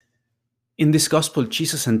In this gospel,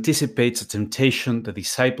 Jesus anticipates a temptation the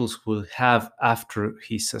disciples will have after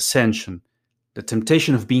his ascension, the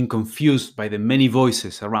temptation of being confused by the many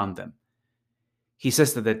voices around them. He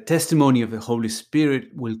says that the testimony of the Holy Spirit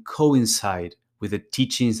will coincide with the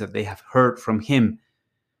teachings that they have heard from him,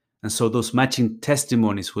 and so those matching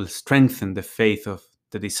testimonies will strengthen the faith of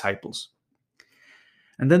the disciples.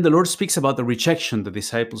 And then the Lord speaks about the rejection the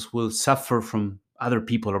disciples will suffer from other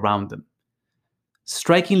people around them.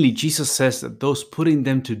 Strikingly, Jesus says that those putting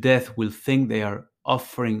them to death will think they are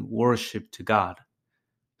offering worship to God.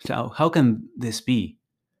 Now, how can this be?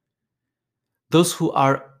 Those who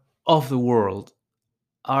are of the world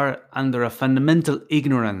are under a fundamental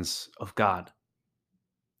ignorance of God.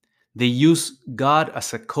 They use God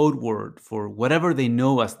as a code word for whatever they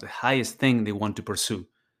know as the highest thing they want to pursue.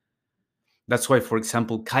 That's why, for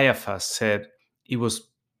example, Caiaphas said it was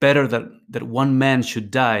better that one man should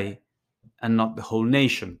die and not the whole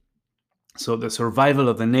nation. So the survival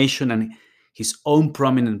of the nation and his own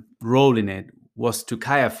prominent role in it was to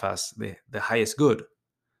Caiaphas the highest good.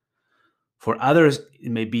 For others,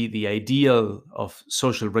 it may be the ideal of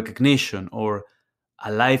social recognition or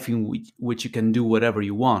a life in which you can do whatever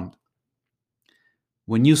you want.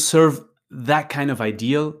 When you serve that kind of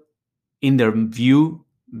ideal, in their view,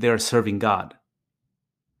 they're serving God.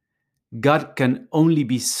 God can only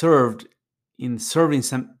be served in serving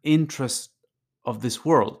some interest of this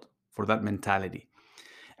world for that mentality.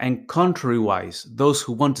 And contrariwise, those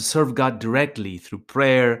who want to serve God directly through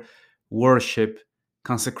prayer, worship,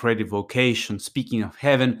 consecrated vocation, speaking of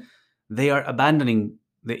heaven, they are abandoning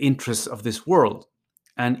the interests of this world.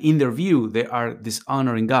 And in their view, they are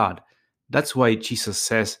dishonoring God. That's why Jesus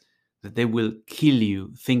says that they will kill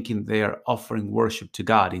you thinking they are offering worship to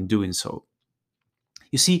God in doing so.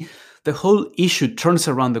 You see, the whole issue turns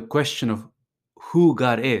around the question of who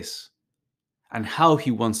God is and how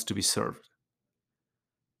he wants to be served.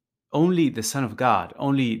 Only the Son of God,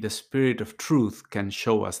 only the Spirit of truth can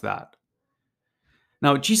show us that.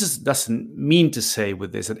 Now, Jesus doesn't mean to say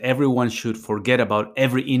with this that everyone should forget about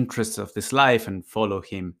every interest of this life and follow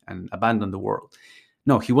him and abandon the world.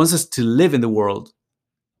 No, he wants us to live in the world,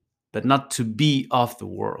 but not to be of the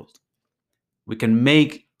world. We can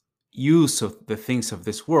make use of the things of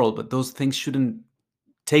this world, but those things shouldn't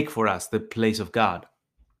take for us the place of God.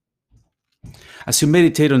 As you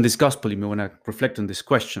meditate on this gospel, you may want to reflect on these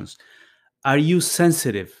questions. Are you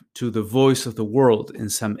sensitive to the voice of the world in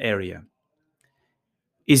some area?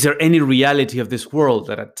 Is there any reality of this world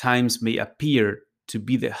that at times may appear to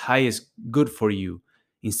be the highest good for you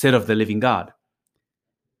instead of the living God?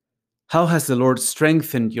 How has the Lord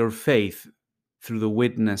strengthened your faith through the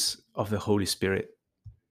witness of the Holy Spirit?